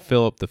took on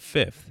Philip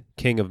V,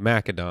 king of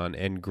Macedon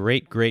and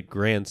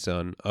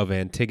great-great-grandson of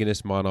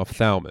Antigonus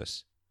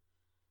Monophthalmus.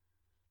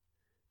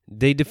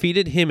 They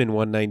defeated him in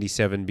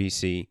 197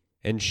 BC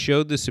and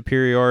showed the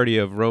superiority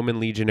of Roman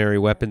legionary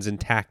weapons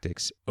and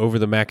tactics over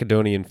the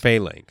Macedonian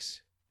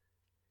phalanx,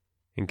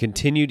 and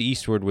continued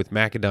eastward with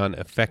Macedon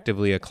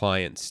effectively a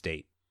client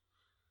state.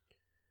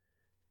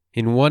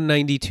 In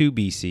 192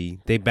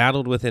 BC, they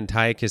battled with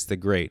Antiochus the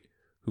Great,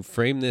 who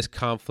framed this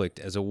conflict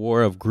as a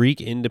war of Greek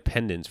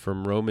independence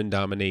from Roman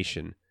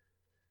domination,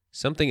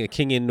 something a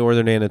king in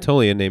northern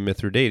Anatolia named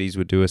Mithridates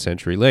would do a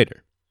century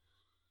later.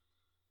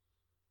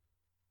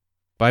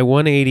 By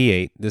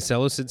 188, the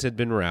Seleucids had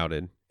been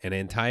routed, and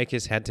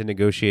Antiochus had to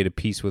negotiate a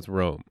peace with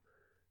Rome,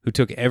 who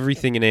took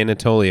everything in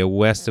Anatolia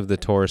west of the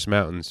Taurus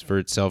Mountains for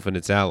itself and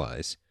its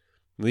allies,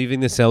 leaving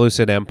the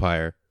Seleucid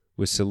Empire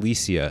with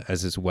Cilicia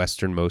as its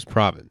westernmost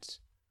province.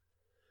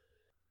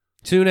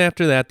 Soon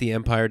after that, the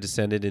empire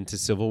descended into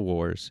civil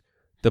wars.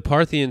 The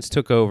Parthians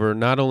took over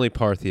not only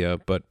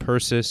Parthia, but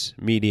Persis,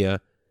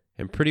 Media,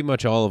 and pretty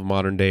much all of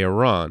modern-day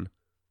Iran,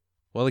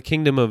 while the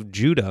kingdom of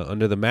Judah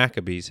under the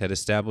Maccabees had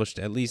established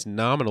at least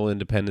nominal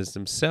independence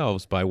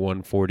themselves by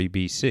 140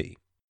 BC.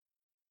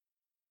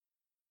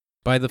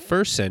 By the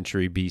 1st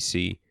century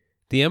BC,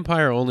 the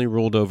empire only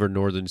ruled over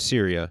northern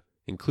Syria,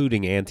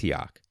 including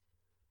Antioch.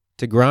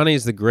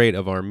 Tigranes the Great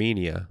of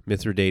Armenia,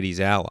 Mithridates'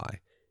 ally,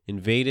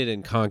 invaded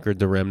and conquered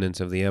the remnants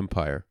of the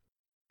empire,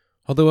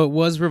 although it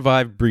was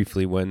revived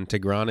briefly when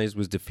Tigranes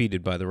was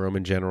defeated by the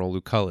Roman general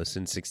Lucullus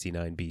in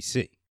 69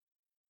 BC.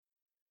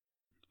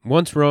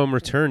 Once Rome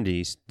returned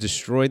east,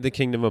 destroyed the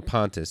kingdom of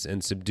Pontus,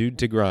 and subdued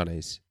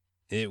Tigranes,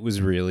 it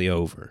was really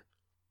over.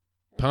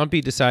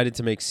 Pompey decided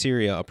to make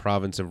Syria a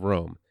province of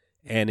Rome,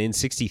 and in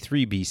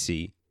 63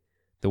 BC,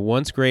 the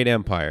once great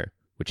empire,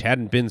 which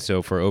hadn't been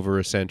so for over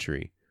a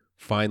century,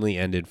 finally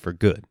ended for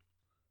good.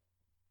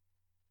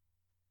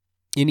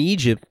 In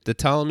Egypt, the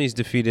Ptolemies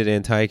defeated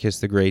Antiochus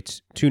the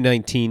Great's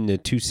 219 to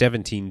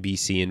 217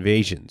 BC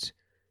invasions,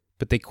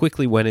 but they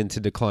quickly went into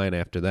decline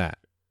after that.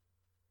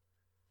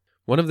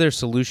 One of their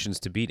solutions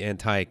to beat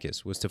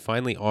Antiochus was to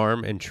finally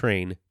arm and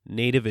train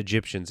native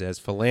Egyptians as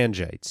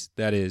phalangites,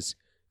 that is,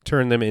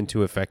 turn them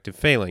into effective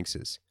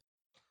phalanxes.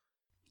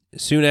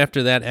 Soon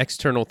after that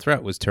external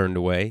threat was turned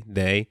away,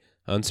 they,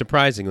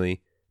 unsurprisingly,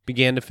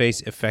 began to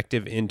face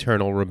effective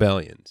internal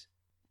rebellions.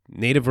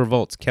 Native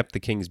revolts kept the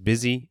kings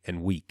busy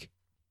and weak.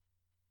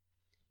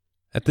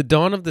 At the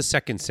dawn of the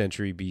 2nd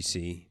century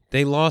BC,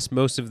 they lost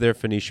most of their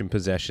Phoenician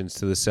possessions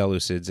to the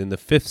Seleucids in the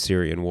 5th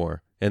Syrian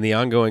War and the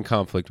ongoing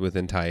conflict with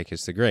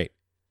Antiochus the Great.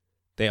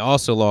 They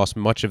also lost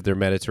much of their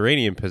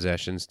Mediterranean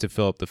possessions to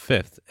Philip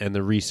V and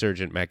the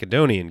resurgent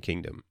Macedonian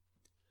kingdom.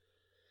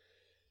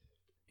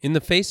 In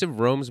the face of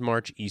Rome's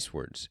march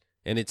eastwards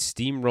and its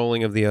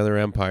steamrolling of the other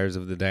empires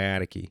of the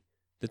Diadochi,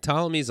 the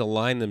Ptolemies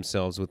aligned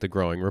themselves with the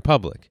growing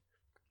republic,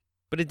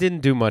 but it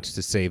didn't do much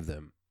to save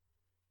them.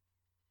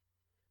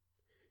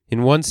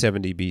 In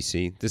 170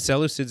 BC, the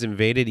Seleucids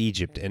invaded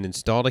Egypt and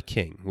installed a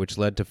king, which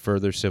led to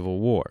further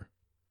civil war.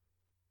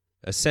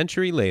 A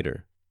century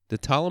later, the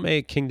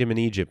Ptolemaic kingdom in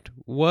Egypt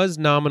was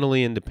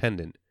nominally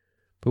independent,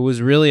 but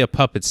was really a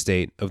puppet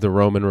state of the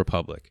Roman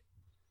Republic.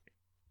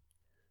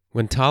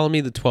 When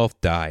Ptolemy XII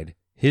died,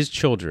 his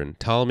children,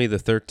 Ptolemy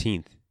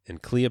XIII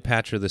and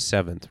Cleopatra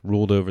VII,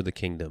 ruled over the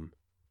kingdom.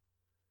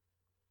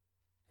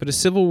 But a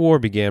civil war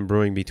began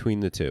brewing between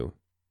the two.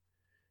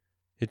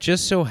 It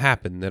just so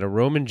happened that a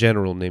Roman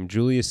general named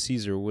Julius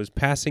Caesar was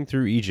passing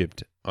through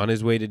Egypt on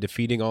his way to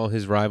defeating all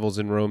his rivals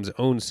in Rome's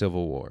own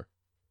civil war.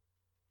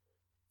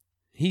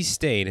 He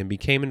stayed and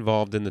became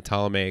involved in the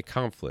Ptolemaic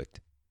conflict,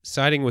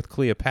 siding with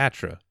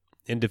Cleopatra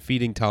and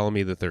defeating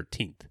Ptolemy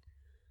XIII.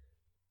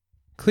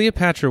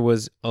 Cleopatra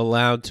was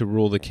allowed to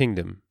rule the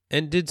kingdom,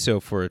 and did so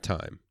for a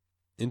time,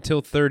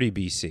 until 30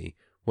 BC,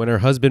 when her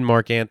husband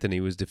Mark Antony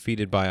was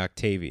defeated by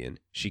Octavian.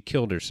 She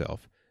killed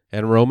herself,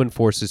 and Roman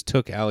forces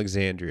took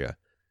Alexandria,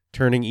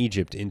 turning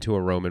Egypt into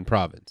a Roman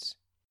province.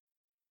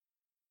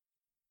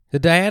 The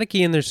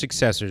Diadochi and their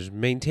successors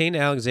maintained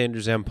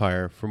Alexander's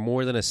empire for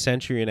more than a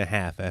century and a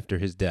half after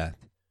his death.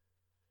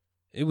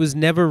 It was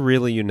never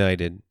really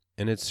united,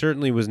 and it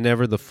certainly was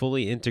never the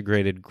fully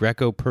integrated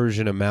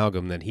Greco-Persian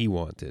amalgam that he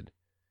wanted.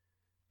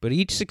 But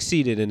each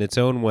succeeded in its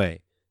own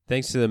way,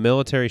 thanks to the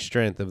military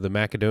strength of the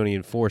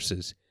Macedonian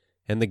forces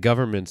and the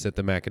governments that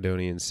the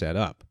Macedonians set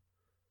up.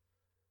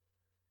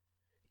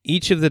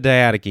 Each of the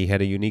Diadochi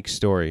had a unique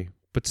story,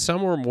 but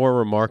some were more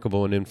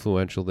remarkable and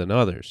influential than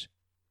others.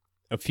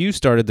 A few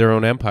started their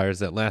own empires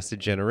that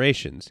lasted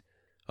generations.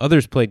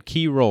 Others played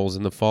key roles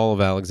in the fall of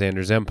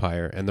Alexander's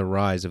empire and the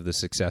rise of the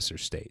successor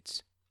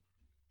states.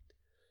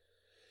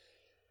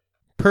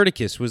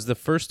 Perdiccas was the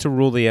first to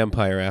rule the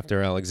empire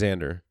after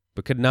Alexander,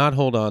 but could not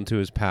hold on to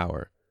his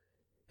power,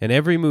 and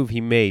every move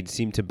he made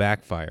seemed to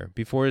backfire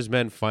before his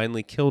men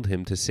finally killed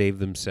him to save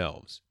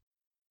themselves.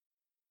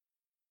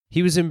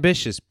 He was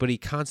ambitious, but he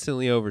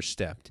constantly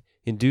overstepped,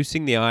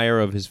 inducing the ire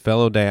of his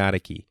fellow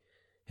Diadochi,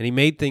 and he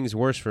made things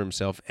worse for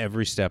himself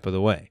every step of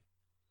the way.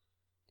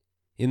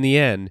 In the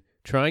end,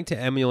 trying to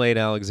emulate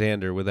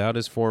Alexander without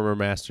his former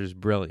master's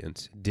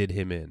brilliance did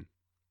him in.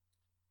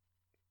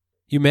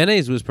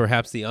 Eumenes was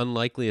perhaps the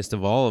unlikeliest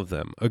of all of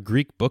them, a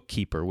Greek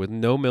bookkeeper with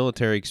no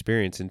military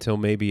experience until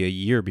maybe a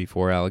year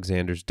before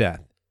Alexander's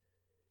death.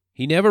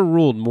 He never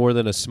ruled more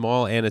than a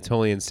small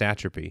Anatolian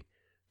satrapy,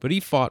 but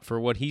he fought for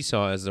what he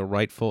saw as the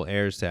rightful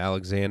heirs to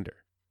Alexander.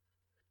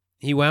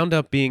 He wound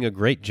up being a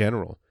great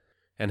general,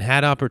 and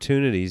had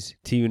opportunities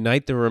to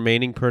unite the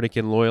remaining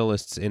Perdiccas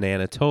loyalists in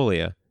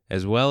Anatolia,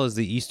 as well as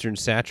the eastern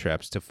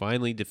satraps, to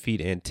finally defeat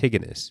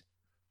Antigonus.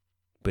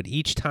 But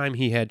each time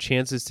he had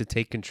chances to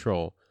take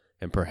control,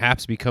 and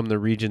perhaps become the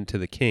regent to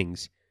the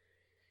kings,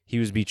 he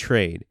was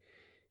betrayed,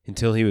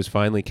 until he was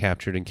finally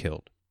captured and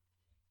killed.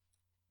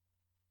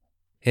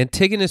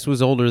 Antigonus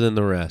was older than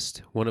the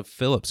rest, one of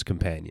Philip's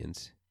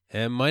companions,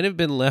 and might have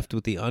been left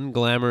with the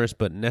unglamorous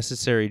but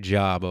necessary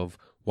job of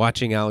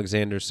watching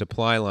Alexander's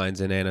supply lines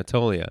in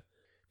Anatolia,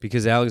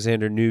 because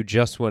Alexander knew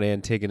just what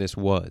Antigonus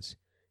was,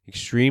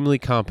 extremely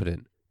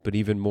competent, but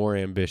even more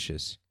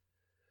ambitious.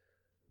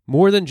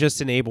 More than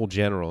just an able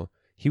general,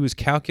 he was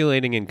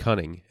calculating and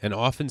cunning, and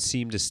often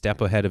seemed a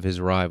step ahead of his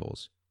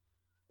rivals.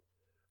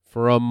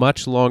 For a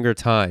much longer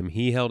time,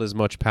 he held as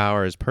much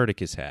power as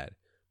Perdiccas had,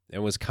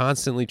 and was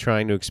constantly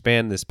trying to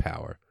expand this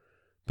power,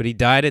 but he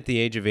died at the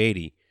age of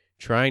 80,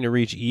 trying to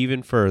reach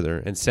even further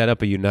and set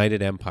up a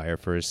united empire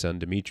for his son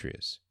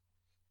Demetrius.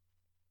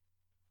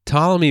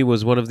 Ptolemy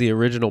was one of the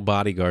original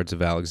bodyguards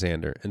of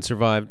Alexander, and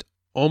survived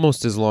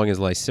almost as long as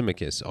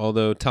Lysimachus,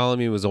 although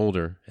Ptolemy was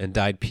older and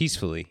died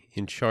peacefully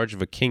in charge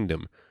of a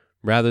kingdom,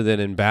 rather than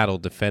in battle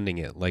defending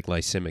it like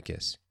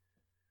Lysimachus.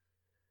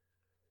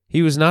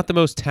 He was not the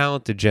most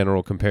talented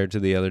general compared to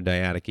the other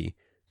Diadochi,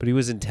 but he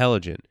was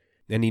intelligent,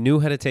 and he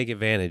knew how to take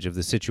advantage of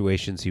the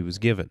situations he was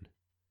given.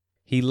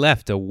 He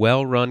left a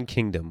well-run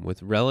kingdom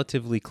with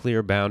relatively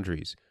clear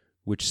boundaries,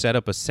 which set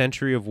up a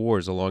century of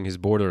wars along his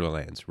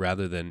borderlands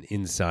rather than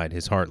inside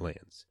his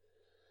heartlands.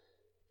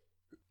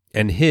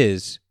 And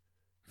his,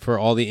 for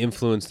all the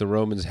influence the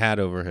Romans had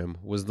over him,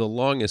 was the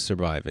longest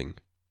surviving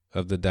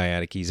of the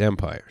Diadochi's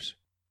empires.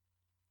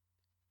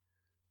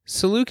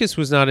 Seleucus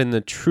was not in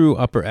the true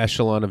upper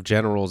echelon of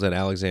generals at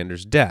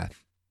Alexander's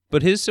death,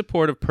 but his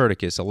support of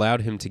Perdiccas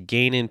allowed him to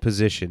gain in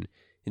position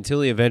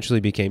until he eventually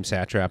became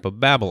satrap of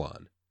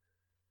Babylon.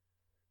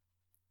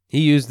 He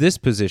used this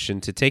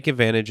position to take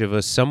advantage of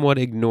a somewhat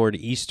ignored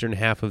eastern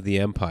half of the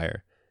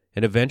empire,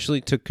 and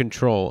eventually took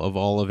control of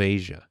all of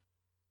Asia.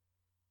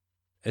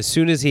 As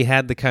soon as he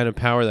had the kind of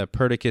power that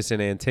Perdiccas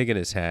and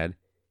Antigonus had,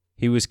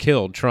 he was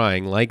killed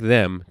trying, like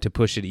them, to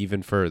push it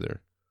even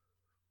further.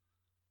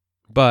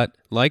 But,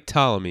 like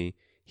Ptolemy,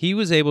 he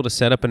was able to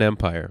set up an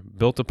empire,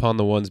 built upon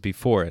the ones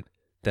before it,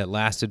 that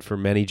lasted for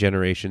many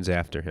generations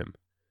after him.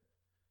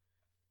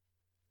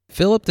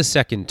 Philip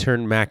II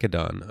turned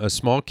Macedon, a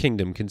small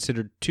kingdom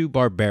considered too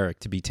barbaric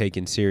to be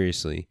taken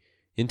seriously,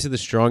 into the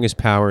strongest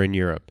power in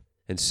Europe,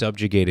 and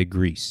subjugated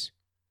Greece.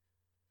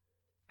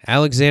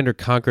 Alexander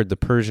conquered the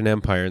Persian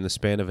Empire in the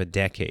span of a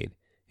decade,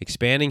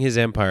 expanding his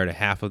empire to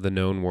half of the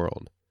known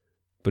world.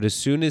 But as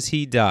soon as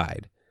he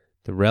died,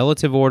 the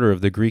relative order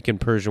of the Greek and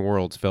Persian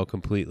worlds fell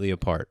completely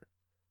apart.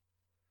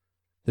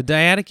 The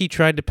Diadochi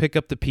tried to pick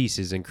up the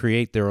pieces and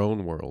create their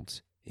own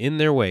worlds. In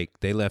their wake,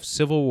 they left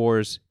civil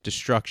wars,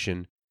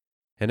 destruction,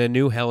 and a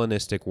new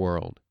Hellenistic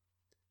world.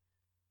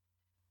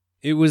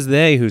 It was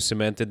they who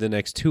cemented the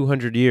next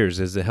 200 years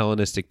as the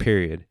Hellenistic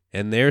period,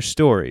 and their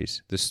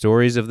stories, the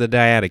stories of the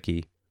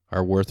Diadochi,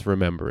 are worth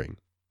remembering.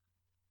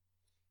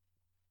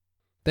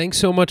 Thanks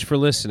so much for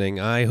listening.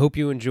 I hope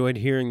you enjoyed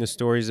hearing the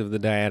stories of the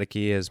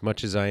Diadochi as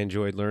much as I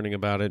enjoyed learning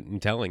about it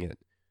and telling it.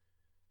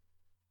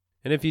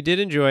 And if you did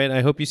enjoy it,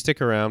 I hope you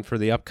stick around for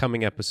the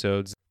upcoming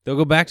episodes. They'll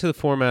go back to the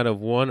format of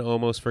one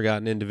almost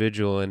forgotten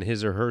individual and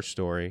his or her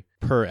story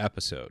per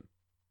episode.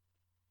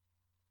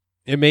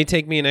 It may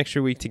take me an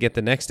extra week to get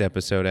the next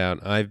episode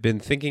out. I've been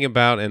thinking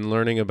about and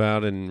learning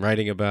about and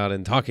writing about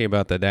and talking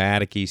about the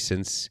Diadochi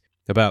since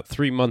about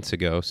 3 months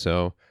ago,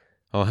 so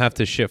I'll have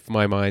to shift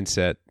my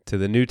mindset to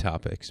the new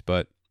topics.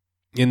 But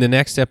in the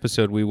next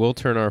episode, we will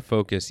turn our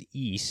focus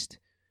east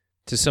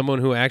to someone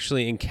who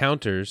actually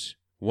encounters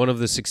one of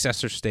the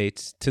successor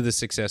states to the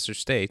successor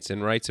states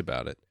and writes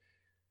about it.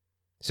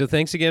 So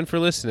thanks again for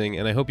listening,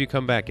 and I hope you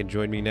come back and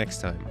join me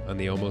next time on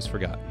The Almost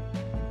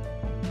Forgotten.